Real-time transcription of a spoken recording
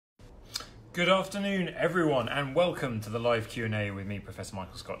Good afternoon, everyone, and welcome to the live Q&A with me, Professor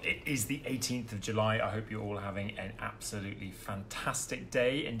Michael Scott. It is the 18th of July. I hope you're all having an absolutely fantastic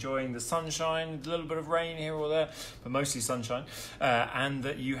day, enjoying the sunshine, a little bit of rain here or there, but mostly sunshine, and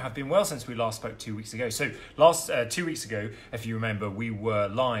that you have been well since we last spoke 2 weeks ago. So 2 weeks ago, if you remember, we were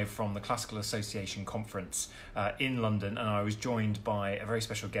live from the Classical Association conference in London, and I was joined by a very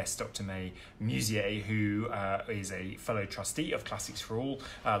special guest, Dr. May Musier, who is a fellow trustee of Classics for All,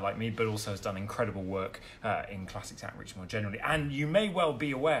 like me, but also has done incredible work in classics outreach more generally. And you may well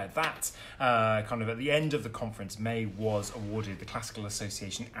be aware that kind of at the end of the conference, May was awarded the Classical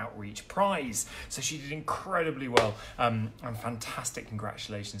Association Outreach Prize. So she did incredibly well, and fantastic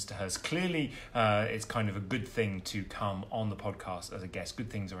congratulations to her. Clearly, it's kind of a good thing to come on the podcast as a guest. Good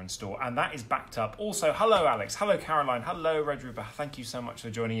things are in store. And that is backed up also. Hello, Alex. Hello, Caroline. Hello, Red Ruba. Thank you so much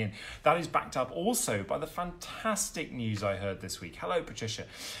for joining in. That is backed up also by the fantastic news I heard this week. Hello, Patricia.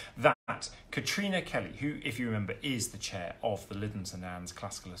 That Katrina Kelly, who, if you remember, is the chair of the Lytham St Anne's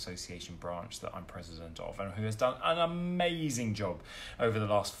Classical Association branch that I'm president of, and who has done an amazing job over the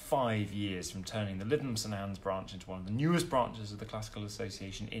last 5 years from turning the Lytham St Anne's branch into one of the newest branches of the Classical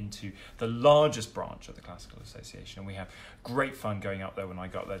Association into the largest branch of the Classical Association. And we have great fun going up there when I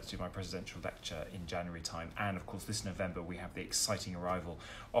got there to do my presidential lecture in January time. And of course, this November, we have the exciting arrival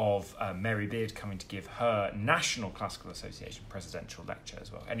of Mary Beard coming to give her National Classical Association presidential lecture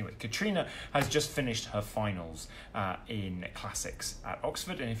as well. Anyway, Katrina has just finished her finals in classics at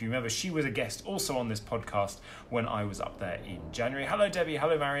Oxford, and if you remember, she was a guest also on this podcast when I was up there in January. Hello, Debbie.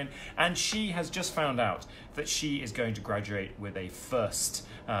 Hello, Marion. And she has just found out that she is going to graduate with a first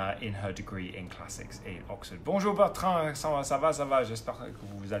in her degree in classics in Oxford. Bonjour Bertrand, ça va, j'espère que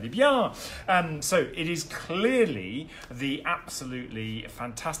vous allez bien. So it is clearly the absolutely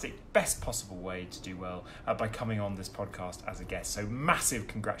fantastic, best possible way to do well by coming on this podcast as a guest. So massive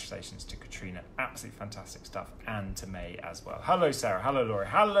congratulations to Katrina, absolutely fantastic stuff, and to May as well. Hello, Sarah. Hello, Laurie.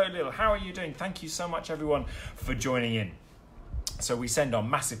 Hello, Lil. How are you doing? Thank you so much, everyone, for joining in. So we send our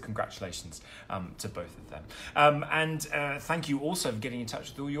massive congratulations to both of them. And thank you also for getting in touch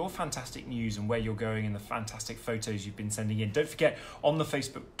with all your fantastic news and where you're going and the fantastic photos you've been sending in. Don't forget, on the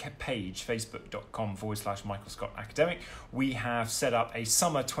Facebook page, facebook.com/Michael Scott Academic, we have set up a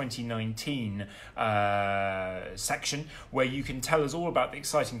summer 2019 section where you can tell us all about the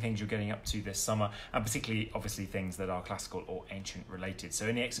exciting things you're getting up to this summer, and particularly, obviously, things that are classical or ancient related. So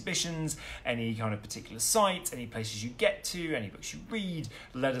any exhibitions, any kind of particular sites, any places you get to, any books you read,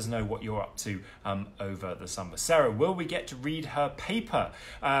 let us know what you're up to over the summer. Sarah, will we get to read her paper?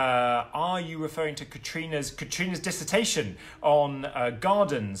 Are you referring to Katrina's dissertation on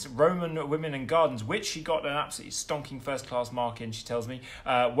gardens, Roman women and gardens, which she got an absolutely stonking first-class mark in, she tells me?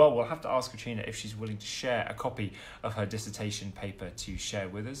 Well, we'll have to ask Katrina if she's willing to share a copy of her dissertation paper to share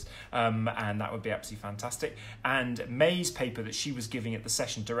with us, and that would be absolutely fantastic. And May's paper that she was giving at the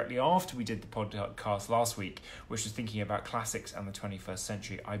session directly after we did the podcast last week, which was thinking about classics and the 21st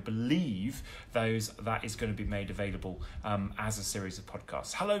century, I believe that is going to be made available as a series of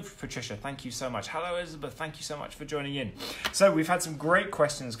podcasts. Hello, Patricia. Thank you so much. Hello, Elizabeth. Thank you so much for joining in. So we've had some great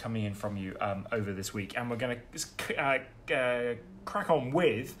questions coming in from you over this week, and we're going to crack on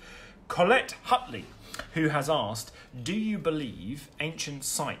with Colette Hutley, who has asked, do you believe ancient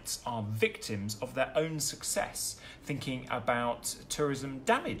sites are victims of their own success, thinking about tourism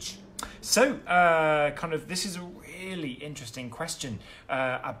damage? So, this is a really interesting question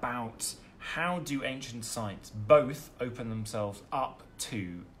about how do ancient sites both open themselves up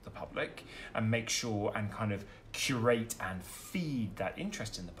to the public and make sure and kind of curate and feed that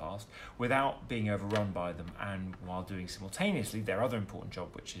interest in the past without being overrun by them, and while doing simultaneously their other important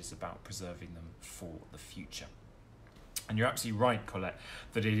job, which is about preserving them for the future. And you're absolutely right, Colette,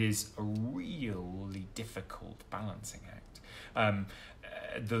 that it is a really difficult balancing act.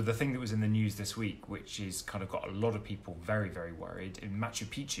 The thing that was in the news this week, which is kind of got a lot of people very, very worried, in Machu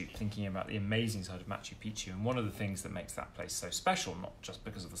Picchu, thinking about the amazing side of Machu Picchu. And one of the things that makes that place so special, not just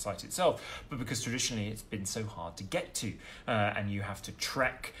because of the site itself, but because traditionally it's been so hard to get to, and you have to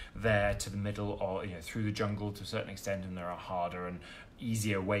trek there to the middle, or through the jungle to a certain extent, and there are harder and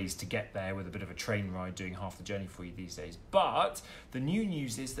easier ways to get there with a bit of a train ride doing half the journey for you these days. But the new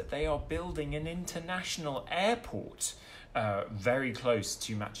news is that they are building an international airport very close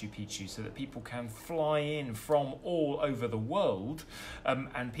to Machu Picchu, so that people can fly in from all over the world,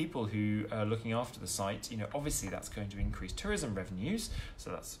 and people who are looking after the site, obviously that's going to increase tourism revenues, so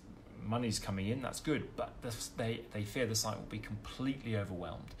that's money's coming in, that's good, but they fear the site will be completely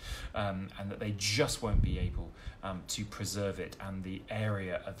overwhelmed, and that they just won't be able to preserve it, and the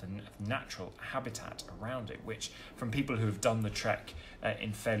area of the natural habitat around it, which from people who have done the trek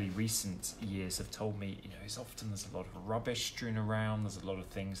in fairly recent years have told me, it's often there's a lot of rubbish strewn around, there's a lot of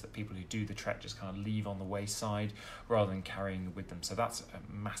things that people who do the trek just kind of leave on the wayside rather than carrying with them. So that's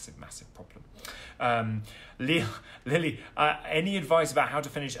a massive problem. Lily, any advice about how to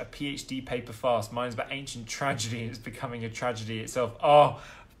finish a PhD paper fast? Mine's about ancient tragedy and it's becoming a tragedy itself.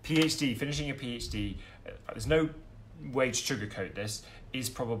 Finishing a PhD, there's no way to sugarcoat this, is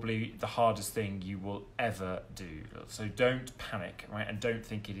probably the hardest thing you will ever do. So don't panic, right? And don't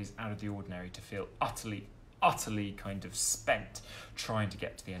think it is out of the ordinary to feel utterly kind of spent trying to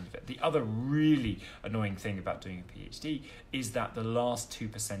get to the end of it. The other really annoying thing about doing a PhD is that the last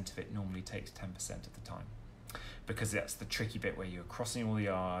 2% of it normally takes 10% of the time, because that's the tricky bit where you're crossing all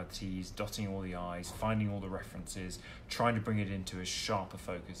the T's, dotting all the I's, finding all the references, trying to bring it into as sharp a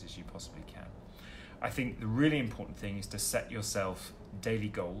focus as you possibly can. I think the really important thing is to set yourself daily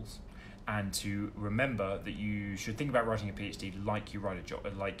goals and to remember that you should think about writing a PhD like you write a job,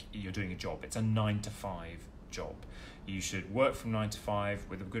 like you're doing a job. It's a 9-to-5 job. You should work from 9 to 5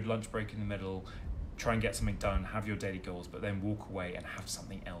 with a good lunch break in the middle, try and get something done, have your daily goals, but then walk away and have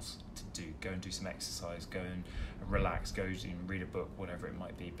something else to do. Go and do some exercise, go and relax, go and read a book, whatever it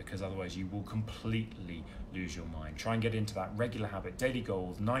might be, because otherwise you will completely lose your mind. Try and get into that regular habit, daily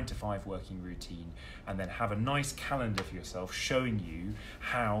goals, 9 to 5 working routine, and then have a nice calendar for yourself showing you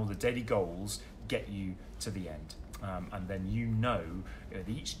how the daily goals get you to the end. And then with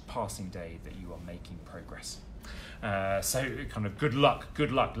each passing day that you are making progress. So kind of good luck.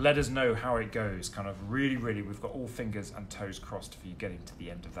 Let us know how it goes. Kind of really, we've got all fingers and toes crossed for you getting to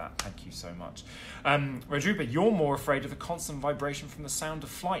the end of that. Thank you so much. Rajrupa, you're more afraid of the constant vibration from the sound of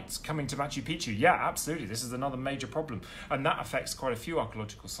flights coming to Machu Picchu. Yeah, absolutely. This is another major problem. And that affects quite a few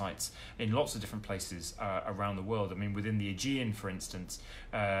archaeological sites in lots of different places around the world. I mean, within the Aegean, for instance,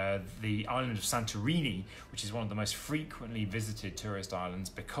 the island of Santorini, which is one of the most frequently visited tourist islands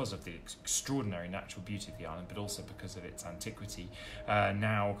because of the extraordinary natural beauty of the island, but also because of its antiquity,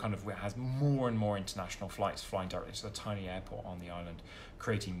 now kind of has more and more international flights flying directly to the tiny airport on the island,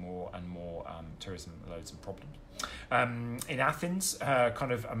 creating more and more tourism loads and problems. In Athens,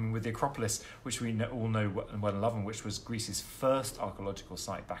 with the Acropolis, which we all know well and love, and which was Greece's first archaeological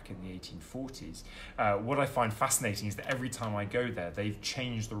site back in the 1840s, what I find fascinating is that every time I go there, they've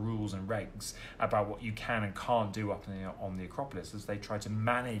changed the rules and regs about what you can and can't do up on the Acropolis, as they try to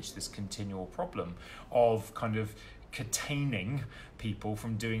manage this continual problem of kind of containing people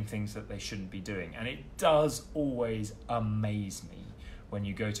from doing things that they shouldn't be doing. And it does always amaze me when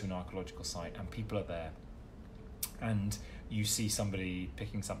you go to an archaeological site and people are there and you see somebody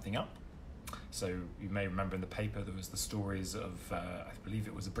picking something up. So you may remember in the paper there was the stories of, I believe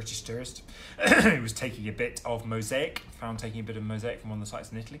it was a British tourist who was taking a bit of mosaic, taking a bit of mosaic from one of the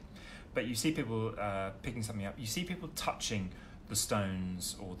sites in Italy. But you see people picking something up. You see people touching the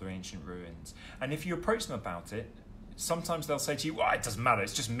stones or the ancient ruins. And if you approach them about it, sometimes they'll say to you, well, it doesn't matter,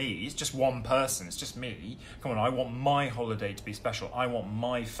 it's just me, it's just one person, it's just me. Come on, I want my holiday to be special. I want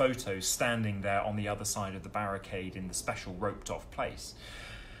my photo standing there on the other side of the barricade in the special roped off place.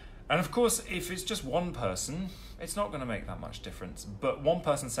 And of course, if it's just one person, it's not going to make that much difference. But one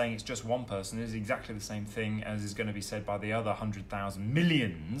person saying it's just one person is exactly the same thing as is going to be said by the other 100,000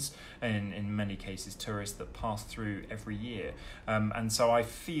 millions, in many cases, tourists that pass through every year. And so I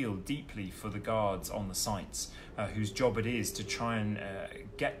feel deeply for the guards on the sites whose job it is to try and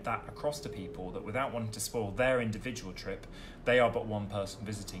get that across to people, that without wanting to spoil their individual trip, they are but one person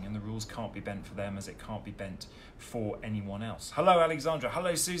visiting, and the rules can't be bent for them as it can't be bent for anyone else. Hello, Alexandra.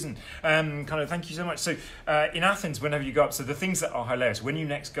 Hello, Susan. Thank you so much. So in Athens, whenever you go up, so the things that are hilarious, when you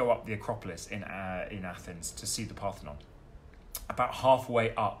next go up the Acropolis in Athens to see the Parthenon, about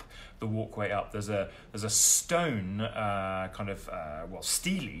halfway up the walkway up, there's a stone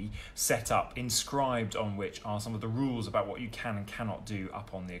stele set up, inscribed on which are some of the rules about what you can and cannot do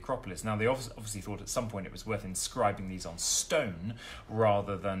up on the Acropolis. Now, they obviously thought at some point it was worth inscribing these on stone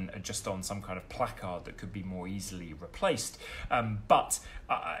rather than just on some kind of placard that could be more easily replaced. But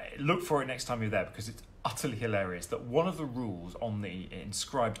look for it next time you're there, because it's utterly hilarious that one of the rules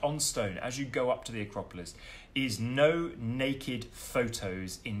inscribed on stone as you go up to the Acropolis is no naked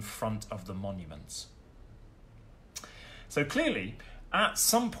photos in front of the monuments. So clearly, at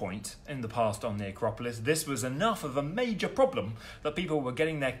some point in the past on the Acropolis, this was enough of a major problem that people were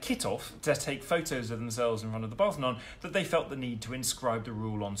getting their kit off to take photos of themselves in front of the Parthenon, that they felt the need to inscribe the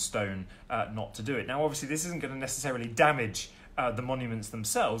rule on stone not to do it. Now, obviously, this isn't going to necessarily damage the monuments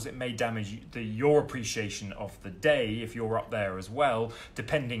themselves, it may damage your appreciation of the day if you're up there as well,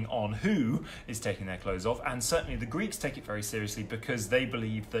 depending on who is taking their clothes off. And certainly the Greeks take it very seriously, because they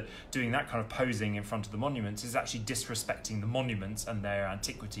believe that doing that kind of posing in front of the monuments is actually disrespecting the monuments and their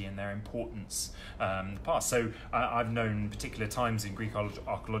antiquity and their importance in the past. So I've known particular times in Greek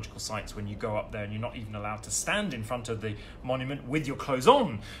archaeological sites when you go up there and you're not even allowed to stand in front of the monument with your clothes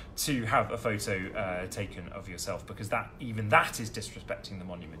on to have a photo taken of yourself, because even that is disrespecting the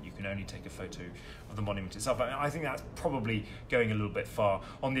monument. You can only take a photo of the monument itself. I think that's probably going a little bit far.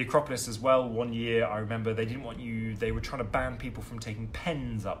 On the Acropolis as well, one year I remember they were trying to ban people from taking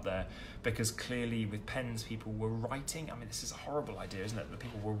pens up there, because clearly with pens people were writing. I mean, this is a horrible idea, isn't it? That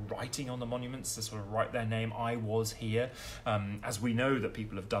people were writing on the monuments to sort of write their name, I was here, as we know that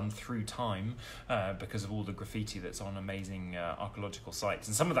people have done through time because of all the graffiti that's on amazing archaeological sites.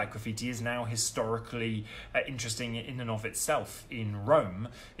 And some of that graffiti is now historically interesting in and of itself. In Rome,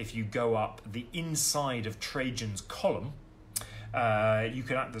 if you go up the inside of Trajan's column,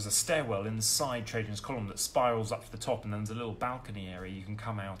 there's a stairwell inside Trajan's column that spirals up to the top, and then there's a little balcony area you can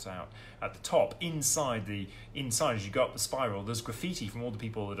come out at the top. Inside as you go up the spiral, there's graffiti from all the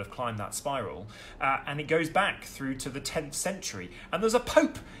people that have climbed that spiral, and it goes back through to the 10th century. And there's a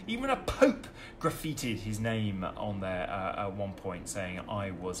pope, even a pope graffitied his name on there at one point, saying,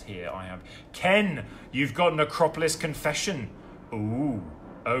 I was here, I am. Ken, you've got an Acropolis confession. Ooh,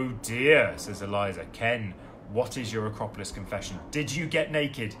 oh dear, says Eliza. Ken, what is your Acropolis confession? Did you get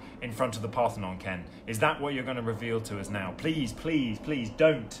naked in front of the Parthenon, Ken? Is that what you're going to reveal to us now? Please, please, please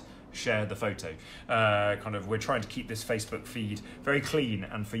don't share the photo. We're trying to keep this Facebook feed very clean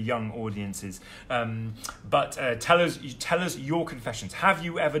and for young audiences. But tell us your confessions. Have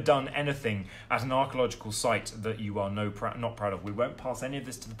you ever done anything at an archaeological site that you are not proud of? We won't pass any of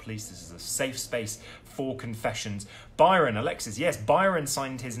this to the police. This is a safe space for confessions. Byron, Alexis, yes, Byron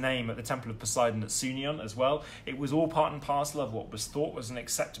signed his name at the Temple of Poseidon at Sunion as well. It was all part and parcel of what was thought was an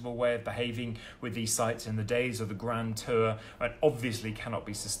acceptable way of behaving with these sites in the days of the Grand Tour, and obviously cannot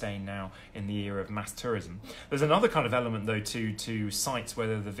be sustained now in the era of mass tourism. There's another kind of element though to sites where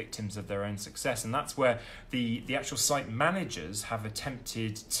they're the victims of their own success, and that's where the actual site managers have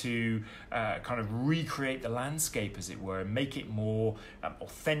attempted to kind of recreate the landscape, as it were, and make it more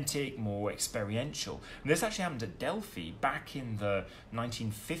authentic, more experiential. And this actually happened at Delphi back in the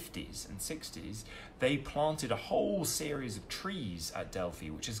 1950s and 60s. They planted a whole series of trees at Delphi,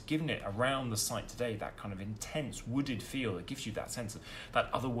 which has given it around the site today that kind of intense wooded feel that gives you that sense of that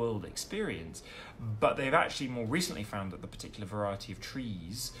otherworld experience. But they've actually more recently found that the particular variety of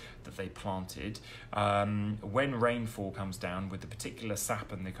trees that they planted, when rainfall comes down with the particular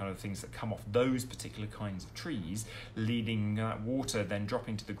sap and the kind of things that come off those particular kinds of trees, leading that water then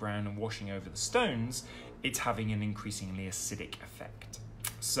dropping to the ground and washing over the stones, it's having an increasingly acidic effect.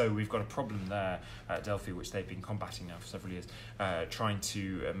 So we've got a problem there at Delphi, which they've been combating now for several years, trying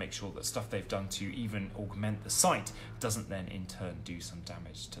to make sure that stuff they've done to even augment the site doesn't then in turn do some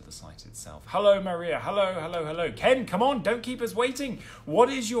damage to the site itself. Hello, Maria. Hello, hello, hello. Ken, come on, don't keep us waiting. What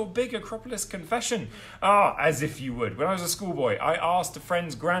is your big Acropolis confession? As if you would. When I was a schoolboy, I asked a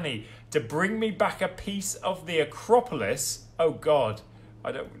friend's granny to bring me back a piece of the Acropolis. Oh, God.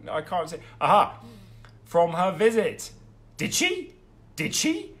 I can't say. Aha. From her visit. Did she? Did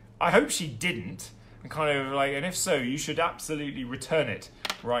she? I hope she didn't. And if so, you should absolutely return it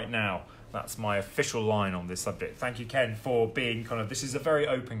right now. That's my official line on this subject. Thank you, Ken, for being this is a very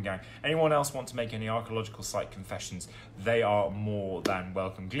open gang. Anyone else want to make any archaeological site confessions? They are more than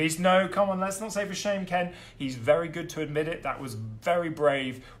welcome. Glees, no, come on, let's not say for shame, Ken. He's very good to admit it. That was very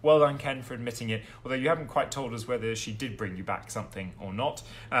brave. Well done, Ken, for admitting it. Although you haven't quite told us whether she did bring you back something or not.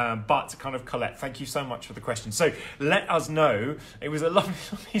 But Colette, thank you so much for the question. So let us know. It was a lovely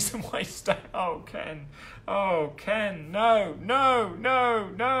piece of white stone. Oh, Ken. Oh, Ken, no.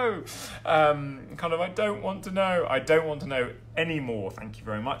 I don't want to know. I don't want to know anymore. Thank you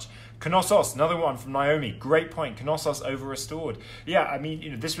very much. Knossos, another one from Naomi. Great point. Knossos over-restored. Yeah, I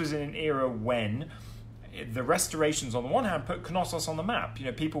mean, this was in an era when the restorations on the one hand put Knossos on the map.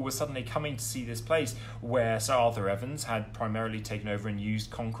 People were suddenly coming to see this place where Sir Arthur Evans had primarily taken over and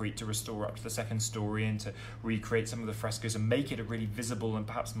used concrete to restore up to the second story and to recreate some of the frescoes and make it a really visible and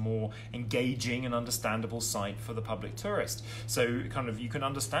perhaps more engaging and understandable site for the public tourist. So you can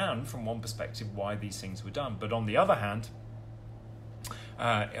understand from one perspective why these things were done. But on the other hand,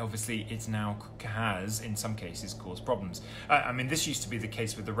 obviously it now has, in some cases, caused problems. This used to be the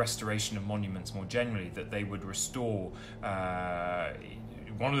case with the restoration of monuments more generally, that they would restore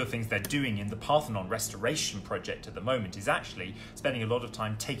one of the things they're doing in the Parthenon restoration project at the moment is actually spending a lot of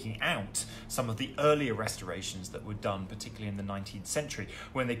time taking out some of the earlier restorations that were done, particularly in the 19th century,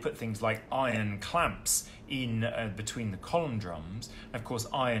 when they put things like iron clamps in between the column drums. Of course,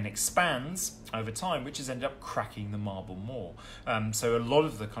 iron expands over time, which has ended up cracking the marble more. So a lot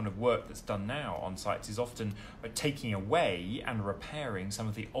of the kind of work that's done now on sites is often taking away and repairing some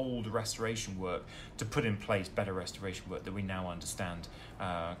of the old restoration work to put in place better restoration work that we now understand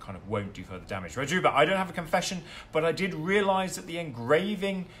kind of won't do further damage. Rajuba, I don't have a confession, but I did realise that the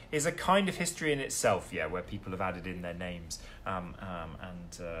engraving is a kind of history in itself, yeah, where people have added in their names and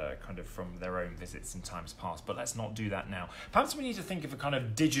kind of from their own visits in times past. But let's not do that now. Perhaps we need to think of a kind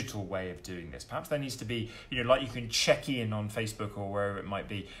of digital way of doing this. Perhaps there needs to be, like you can check in on Facebook or wherever it might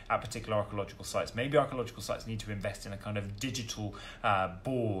be at particular archaeological sites. Maybe archaeological sites need to invest in a kind of digital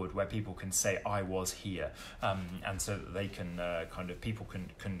board where people can say, I was here. And so that they can people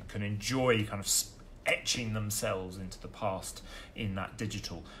can enjoy kind of etching themselves into the past in that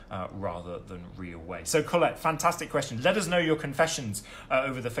digital rather than real way. So Colette, fantastic question. Let us know your confessions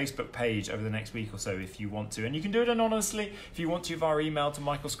over the Facebook page over the next week or so if you want to, and you can do it anonymously if you want to via email to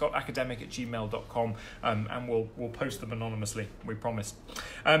michaelscottacademic@gmail.com, and we'll post them anonymously, we promise.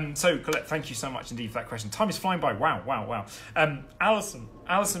 So Colette, thank you so much indeed for that question. Time is flying by. Wow.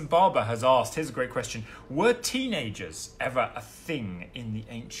 Alison Barber has asked, here's a great question: were teenagers ever a thing in the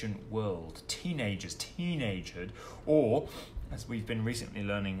ancient world? Teenagehood, or, as we've been recently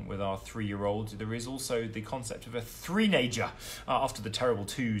learning with our 3-year-olds, there is also the concept of a three-nager. After the terrible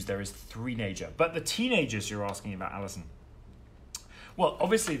twos, there is three-nager. But the teenagers you're asking about, Alison, well,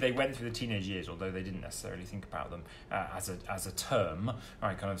 obviously they went through the teenage years, although they didn't necessarily think about them as a term.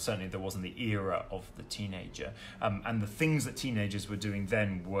 Right, kind of certainly there wasn't the era of the teenager, and the things that teenagers were doing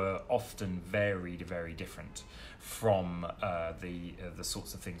then were often very different from the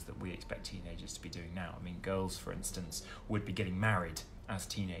sorts of things that we expect teenagers to be doing now. I mean, girls, for instance, would be getting married as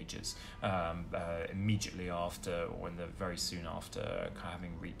teenagers immediately after, or very soon after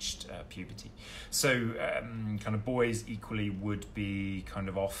having reached puberty. So kind of boys equally would be kind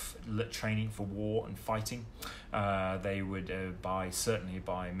of off training for war and fighting. They would certainly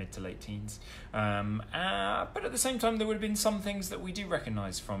by mid to late teens. But at the same time, there would have been some things that we do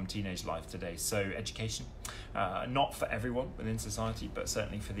recognise from teenage life today. So education, not for everyone within society, but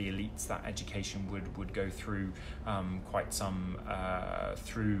certainly for the elites, that education would go through quite some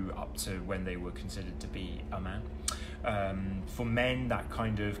through up to when they were considered to be a man. For men, that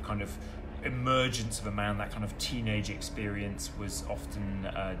kind of emergence of a man, that kind of teenage experience, was often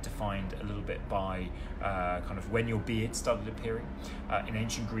defined a little bit by kind of when your beard started appearing. In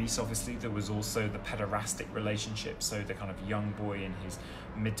ancient Greece, obviously, there was also the pederastic relationship, so the kind of young boy in his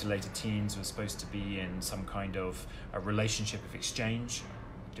mid to later teens was supposed to be in some kind of a relationship of exchange,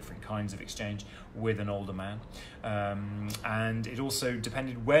 different kinds of exchange, with an older man. And it also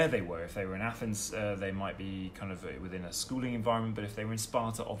depended where they were. If they were in Athens, they might be kind of within a schooling environment, but if they were in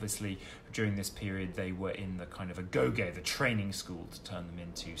Sparta, obviously during this period they were in the kind of a agoge, the training school, to turn them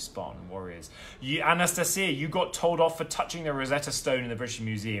into Spartan warriors. Anastasia, you got told off for touching the Rosetta Stone in the British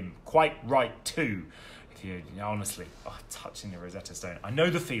Museum. Quite right too. Honestly, touching the Rosetta Stone. I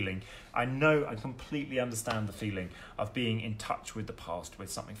know the feeling. I completely understand the feeling of being in touch with the past,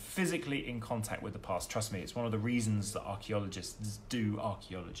 with something physically in contact with the past. Trust me, it's one of the reasons that archaeologists do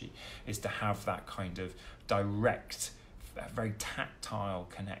archaeology, is to have that kind of direct, very tactile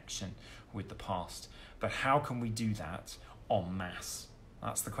connection with the past. But how can we do that en masse?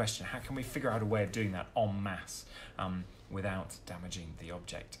 That's the question. How can we figure out a way of doing that en masse without damaging the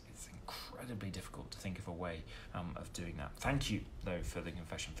object? Incredibly difficult to think of a way of doing that. Thank you, though, for the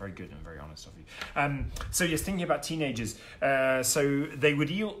confession. Very good and very honest of you. So yes, thinking about teenagers, so they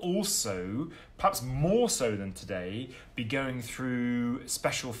would also, perhaps more so than today, be going through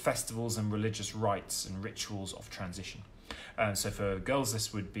special festivals and religious rites and rituals of transition. So for girls,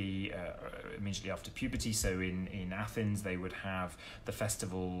 this would be immediately after puberty. So in Athens, they would have the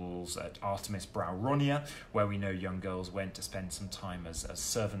festivals at Artemis Brauronia, where we know young girls went to spend some time as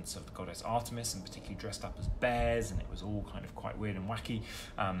servants of the goddess Artemis, and particularly dressed up as bears, and it was all kind of quite weird and wacky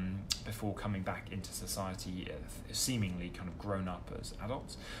before coming back into society, seemingly kind of grown up as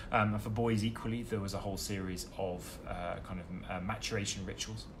adults. And for boys equally, there was a whole series of maturation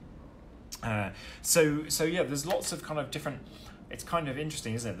rituals. So yeah, there's lots of kind of different, it's kind of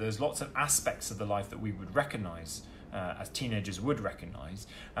interesting, isn't it? There's lots of aspects of the life that we would recognise, as teenagers would recognise.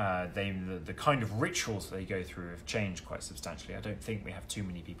 The kind of rituals they go through have changed quite substantially. I don't think we have too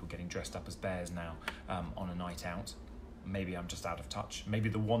many people getting dressed up as bears now on a night out. maybe I'm just out of touch. Maybe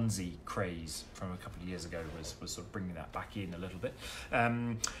the onesie craze from a couple of years ago was sort of bringing that back in a little bit.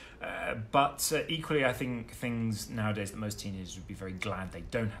 But equally, I think things nowadays that most teenagers would be very glad they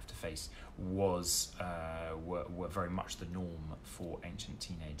don't have to face were very much the norm for ancient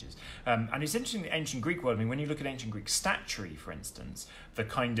teenagers. And it's interesting, the ancient Greek world, I mean, when you look at ancient Greek statuary, for instance, the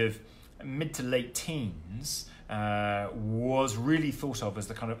kind of mid to late teens was really thought of as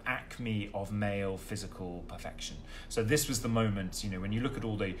the kind of acme of male physical perfection. So this was the moment, when you look at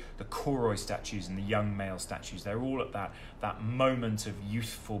all the Koroi statues and the young male statues, they're all at that moment of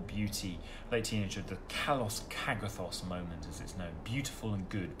youthful beauty, late teenagehood, the kalos kagathos moment as it's known, beautiful and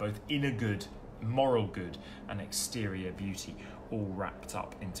good, both inner good, moral good, and exterior beauty, all wrapped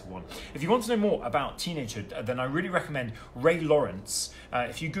up into one. If you want to know more about teenagehood, then I really recommend Ray Lawrence.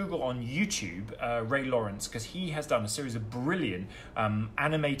 If you Google on YouTube Ray Lawrence, because he has done a series of brilliant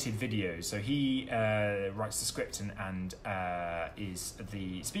animated videos. So he writes the script and is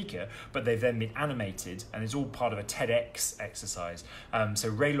the speaker, but they've then been animated, and it's all part of a TEDx exercise. So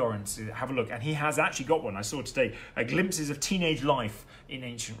Ray Lawrence, have a look, and he has actually got one I saw today, glimpses of teenage life in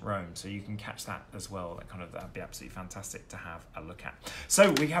ancient Rome, so you can catch that as well. That'd be absolutely fantastic to have a look at.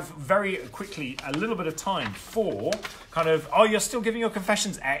 So we have very quickly a little bit of time for you're still giving your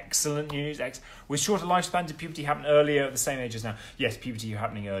confessions. Excellent news. With shorter lifespan, did puberty happen earlier at the same age as now? Yes, puberty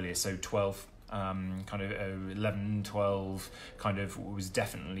happening earlier, so 12, 11, 12 was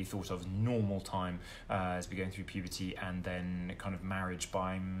definitely thought of normal time as we're going through puberty, and then marriage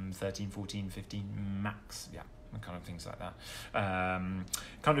by 13, 14, 15 max. Yeah. Things like that.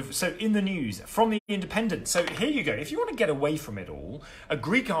 So in the news from the Independent. So here you go. If you want to get away from it all, a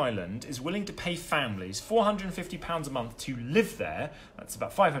Greek island is willing to pay families £450 a month to live there. That's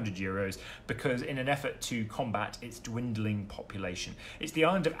about €500, because in an effort to combat its dwindling population. It's the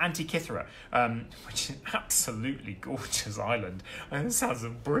island of Antikythera, which is an absolutely gorgeous island. This sounds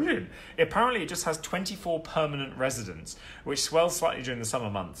brilliant. Apparently it just has 24 permanent residents, which swells slightly during the summer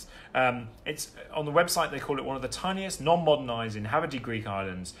months. It's on the website, they call it one of the tiniest non-modernised inhabited Greek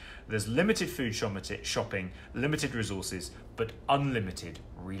islands. There's limited food shopping, limited resources, but unlimited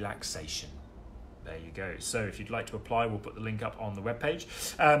relaxation. There you go. So if you'd like to apply, we'll put the link up on the webpage.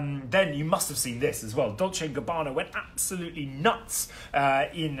 Then you must have seen this as well. Dolce & Gabbana went absolutely nuts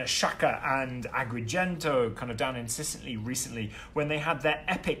in Shaka and Agrigento, down in Sicily recently, when they had their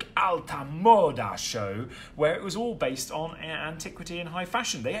epic Alta Moda show, where it was all based on antiquity and high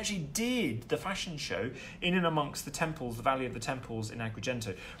fashion. They actually did the fashion show in and amongst the temples, the Valley of the Temples in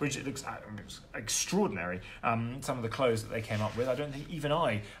Agrigento, which it looks extraordinary. Some of the clothes that they came up with, I don't think even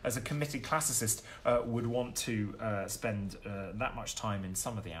I, as a committed classicist, would want to spend that much time in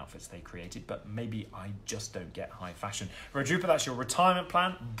some of the outfits they created, but maybe I just don't get high fashion. Rodrupa, that's your retirement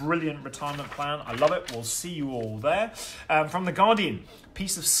plan. Brilliant retirement plan. I love it. We'll see you all there. From The Guardian,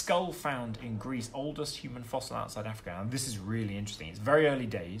 piece of skull found in Greece, oldest human fossil outside Africa. And this is really interesting. It's very early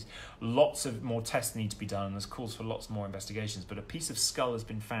days. Lots of more tests need to be done. There's calls for lots more investigations, but a piece of skull has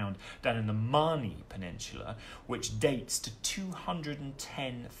been found down in the Mani Peninsula, which dates to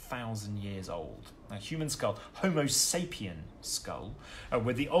 210,000 years old. A human skull, Homo sapien skull,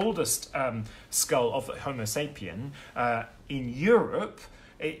 with the oldest skull of Homo sapien in Europe.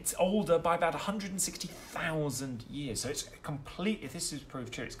 It's older by about 160,000 years. So it's if this is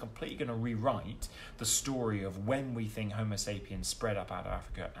proved true, it's completely going to rewrite the story of when we think Homo sapiens spread up out of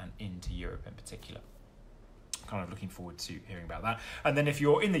Africa and into Europe in particular. Looking forward to hearing about that. And then if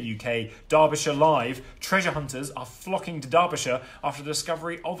you're in the UK, Derbyshire Live, treasure hunters are flocking to Derbyshire after the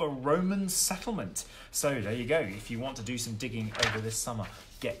discovery of a Roman settlement. So there you go. If you want to do some digging over this summer,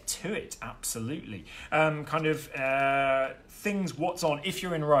 get to it, absolutely. Things, what's on if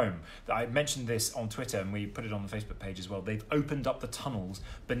you're in Rome. I mentioned this on Twitter and we put it on the Facebook page as well. They've opened up the tunnels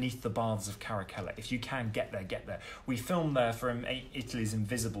beneath the baths of Caracalla. If you can, get there, get there. We filmed there from Italy's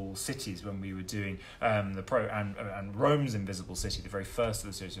Invisible Cities when we were doing and Rome's Invisible City, the very first of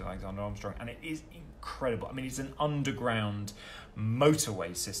the series with Alexander Armstrong, and it is incredible. I mean, it's an underground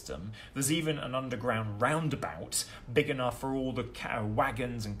motorway system. There's even an underground roundabout big enough for all the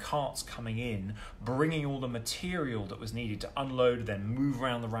wagons and carts coming in, bringing all the material that was needed to unload, then move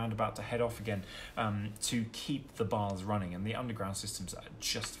around the roundabout to head off again, to keep the baths running. And the underground systems are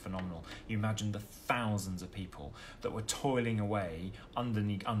just phenomenal. You imagine the thousands of people that were toiling away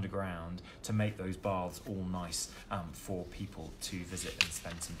underground to make those baths all nice for people to visit and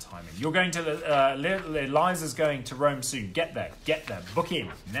spend some time in. You're going to Eliza's going to Rome soon. Get there, book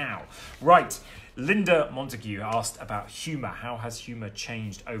in now. Right, Linda Montague asked about humour. How has humour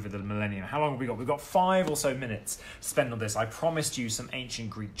changed over the millennium? How long have we got? We've got 5 or so minutes to spend on this. I promised you some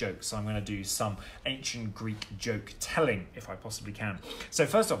ancient Greek jokes, so I'm going to do some ancient Greek joke telling, if I possibly can. So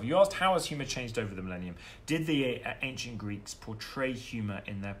first off, you asked how has humour changed over the millennium? Did the ancient Greeks portray humour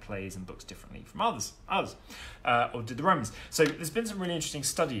in their plays and books differently from others? Or did the Romans? So there's been some really interesting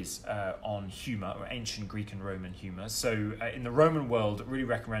studies on humour, or ancient Greek and Roman humour. So in the Roman world, I really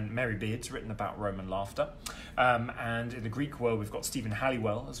recommend Mary Beard's written about Roman laughter. And in the Greek world, we've got Stephen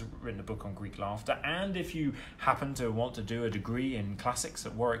Halliwell has written a book on Greek laughter. And if you happen to want to do a degree in classics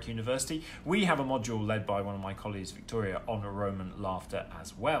at Warwick University, we have a module led by one of my colleagues, Victoria, on Roman laughter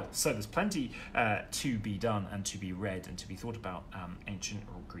as well. So there's plenty to be done and to be read and to be thought about ancient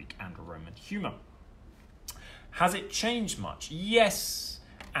Greek and Roman humour. Has it changed much? Yes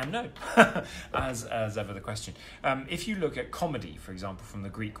and no, as ever the question. If you look at comedy, for example, from the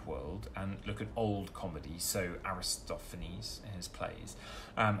Greek world, and look at old comedy, so Aristophanes in his plays,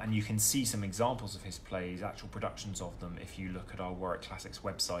 and you can see some examples of his plays, actual productions of them, if you look at our Warwick Classics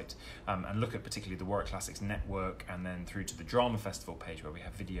website, and look at particularly the Warwick Classics network, and then through to the Drama Festival page, where we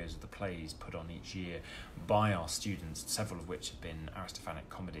have videos of the plays put on each year by our students, several of which have been Aristophanic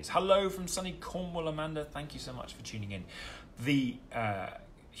comedies. Hello from sunny Cornwall, Amanda. Thank you so much for tuning in. The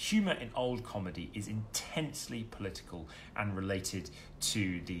humour in old comedy is intensely political and related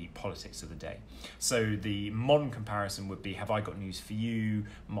to the politics of the day. So the modern comparison would be, have I got news for you,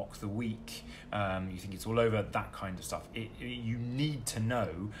 mock the week, you think it's all over, that kind of stuff. You need to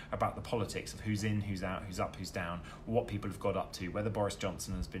know about the politics of who's in, who's out, who's up, who's down, what people have got up to, whether Boris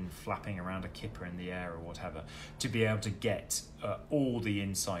Johnson has been flapping around a kipper in the air or whatever, to be able to get all the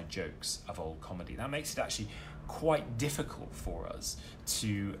inside jokes of old comedy. That makes it actually quite difficult for us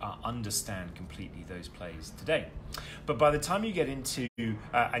to understand completely those plays today. But by the time you get into,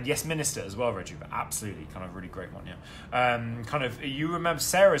 and yes, Minister as well, Reggie, but absolutely, kind of really great one, yeah. You remember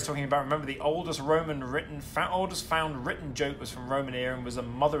Sarah's talking about, remember the oldest found written joke was from Roman era and was a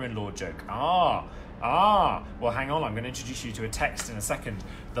mother-in-law joke. Well, hang on, I'm going to introduce you to a text in a second.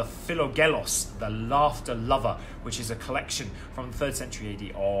 The Philogelos, the laughter lover, which is a collection from the 3rd century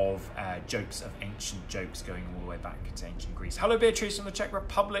AD of jokes, of ancient jokes going all the way back to ancient Greece. Hello, Beatrice from the Czech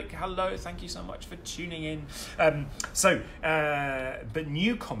Republic. Hello, thank you so much for tuning in. But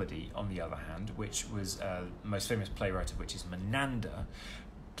new comedy, on the other hand, which was the most famous playwright of which is Menander,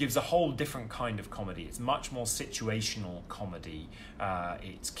 gives a whole different kind of comedy. It's much more situational comedy.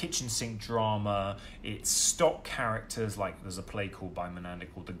 It's kitchen sink drama. It's stock characters, like there's a play called by Menander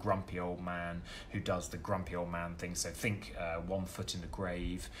called The Grumpy Old Man, who does the grumpy old man thing. So think One Foot in the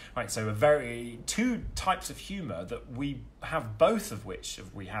Grave. Right, so two types of humour that we have, both of which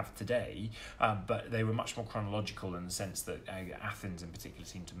we have today, but they were much more chronological in the sense that Athens in particular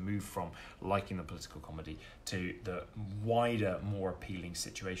seemed to move from liking the political comedy to the wider, more appealing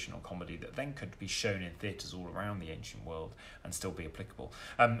situational comedy that then could be shown in theatres all around the ancient world and still be applicable.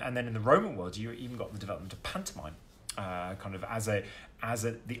 And then in the Roman world, you even got the development of pantomime, kind of as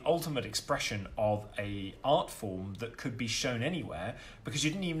the ultimate expression of a art form that could be shown anywhere, because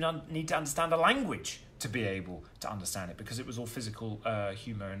you didn't even need to understand a language to be able to understand it, because it was all physical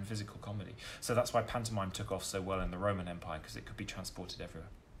humour and physical comedy. So that's why pantomime took off so well in the Roman Empire, because it could be transported everywhere.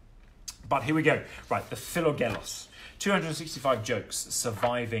 But here we go. Right, the Philogelos. 265 jokes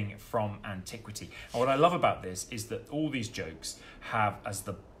surviving from antiquity. And what I love about this is that all these jokes have as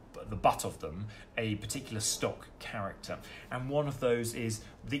the butt of them a particular stock character. And one of those is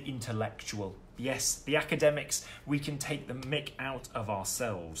the intellectual. Yes, the academics, we can take the mick out of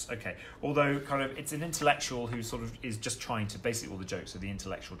ourselves. Okay, although kind of it's an intellectual who sort of is just trying to, basically all the jokes are the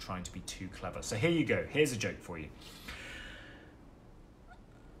intellectual trying to be too clever. So here you go. Here's a joke for you.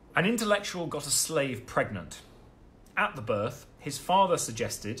 An intellectual got a slave pregnant. At the birth, his father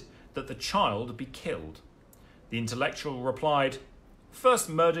suggested that the child be killed. The intellectual replied, "First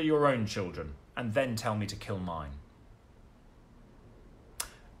murder your own children, and then tell me to kill mine."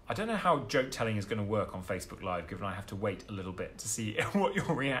 I don't know how joke telling is going to work on Facebook Live, given I have to wait a little bit to see what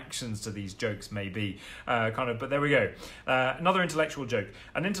your reactions to these jokes may be. But there we go. Another intellectual joke.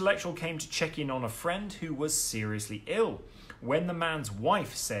 An intellectual came to check in on a friend who was seriously ill. When the man's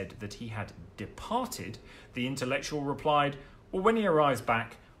wife said that he had departed, the intellectual replied, "Well, when he arrives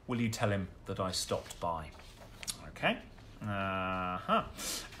back, will you tell him that I stopped by?" Okay.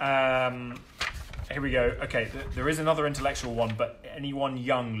 Here we go. Okay, there is another intellectual one, but anyone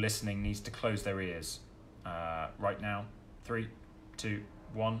young listening needs to close their ears right now. 3, 2,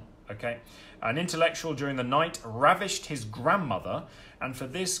 1. Okay. An intellectual during the night ravished his grandmother, and for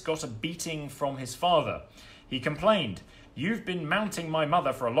this got a beating from his father. He complained, You've been mounting my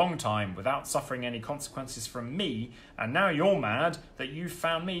mother for a long time without suffering any consequences from me, and now you're mad that you've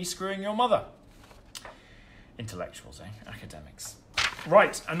found me screwing your mother. Intellectuals, eh? Academics.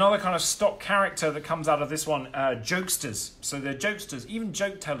 Right, another kind of stock character that comes out of this one, jokesters. So they're jokesters. Even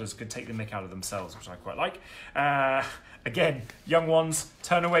joke tellers could take the mick out of themselves, which I quite like. Again, young ones,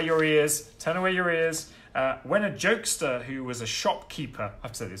 turn away your ears, turn away your ears. When a jokester who was a shopkeeper, I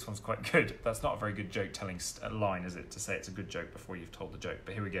have to say this one's quite good. That's not a very good joke telling line, is it? To say it's a good joke before you've told the joke,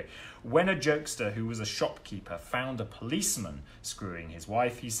 but here we go. When a jokester who was a shopkeeper found a policeman screwing his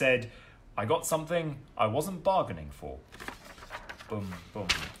wife, he said, "I got something I wasn't bargaining for." Boom, boom,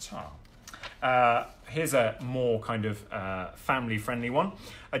 cha. Here's a more kind of family-friendly one.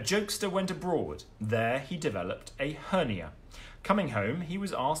 A jokester went abroad. There he developed a hernia. Coming home, he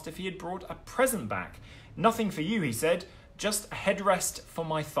was asked if he had brought a present back. "Nothing for you," he said, "just a headrest for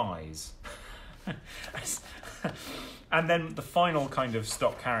my thighs." And then the final kind of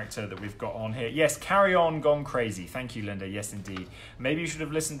stock character that we've got on here. Yes, carry on, gone crazy. Thank you, Linda. Yes, indeed. Maybe you should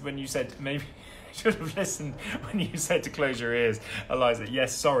have listened when you said, to close your ears, Eliza.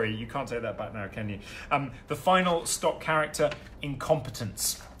 Yes, sorry, you can't take that back now, can you? The final stock character,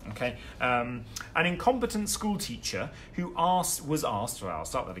 incompetence. Okay, an incompetent school teacher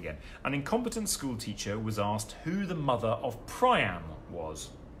An incompetent school teacher was asked who the mother of Priam was.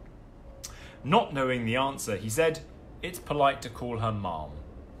 Not knowing the answer, he said, "It's polite to call her Mom."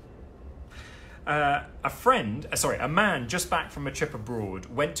 A man just back from a trip abroad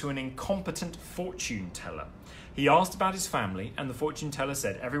went to an incompetent fortune teller. He asked about his family, and the fortune teller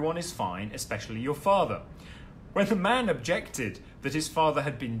said, "Everyone is fine, especially your father." When the man objected that his father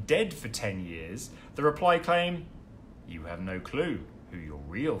had been dead for 10 years, the reply claimed, "You have no clue who your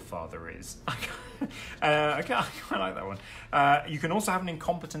real father is." I quite like that one. You can also have an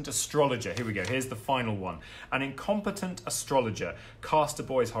incompetent astrologer. Here we go. Here's the final one. An incompetent astrologer cast a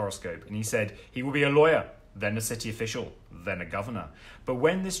boy's horoscope, and he said he will be a lawyer, then a city official, then a governor. But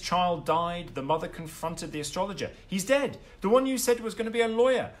when this child died, the mother confronted the astrologer. "He's dead. The one you said was going to be a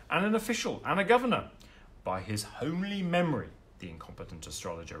lawyer and an official and a governor." "By his homely memory," the incompetent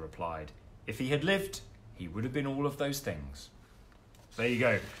astrologer replied. "If he had lived, he would have been all of those things." There you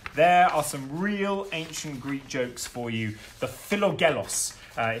go. There are some real ancient Greek jokes for you. The Philogelos.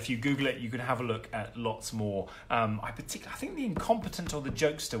 If you Google it, you can have a look at lots more. I think the incompetent or the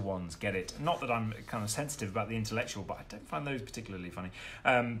jokester ones get it. Not that I'm kind of sensitive about the intellectual, but I don't find those particularly funny.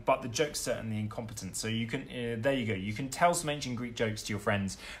 But the jokester and the incompetent. So you can, there you go. You can tell some ancient Greek jokes to your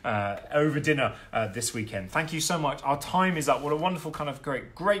friends over dinner this weekend. Thank you so much. Our time is up. What a wonderful kind of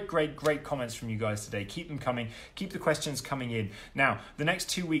great comments from you guys today. Keep them coming. Keep the questions coming in. Now, the next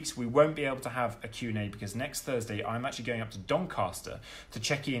 2 weeks, we won't be able to have a Q&A because next Thursday, I'm actually going up to Doncaster to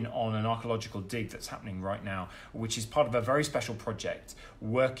check in on an archaeological dig that's happening right now, which is part of a very special project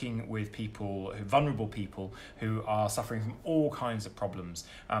working with people, vulnerable people who are suffering from all kinds of problems.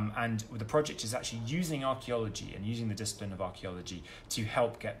 And the project is actually using archaeology and using the discipline of archaeology to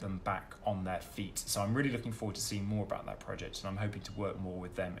help get them back on their feet. So I'm really looking forward to seeing more about that project, and I'm hoping to work more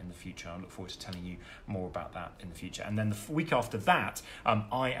with them in the future. I look forward to telling you more about that in the future. And then the week after that,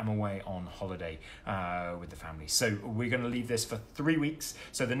 I am away on holiday with the family. So we're going to leave this for 3 weeks.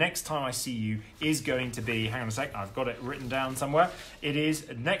 So the next time I see you is going to be, hang on a sec, I've got it written down somewhere.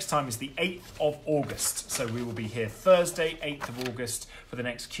 Next time is the 8th of August. So we will be here Thursday, 8th of August for the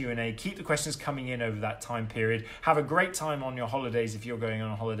next Q&A. Keep the questions coming in over that time period. Have a great time on your holidays if you're going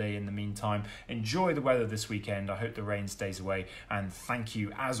on a holiday in the meantime. Enjoy the weather this weekend. I hope the rain stays away. And thank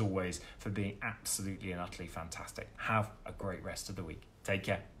you, as always, for being absolutely and utterly fantastic. Have a great rest of the week. Take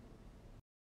care.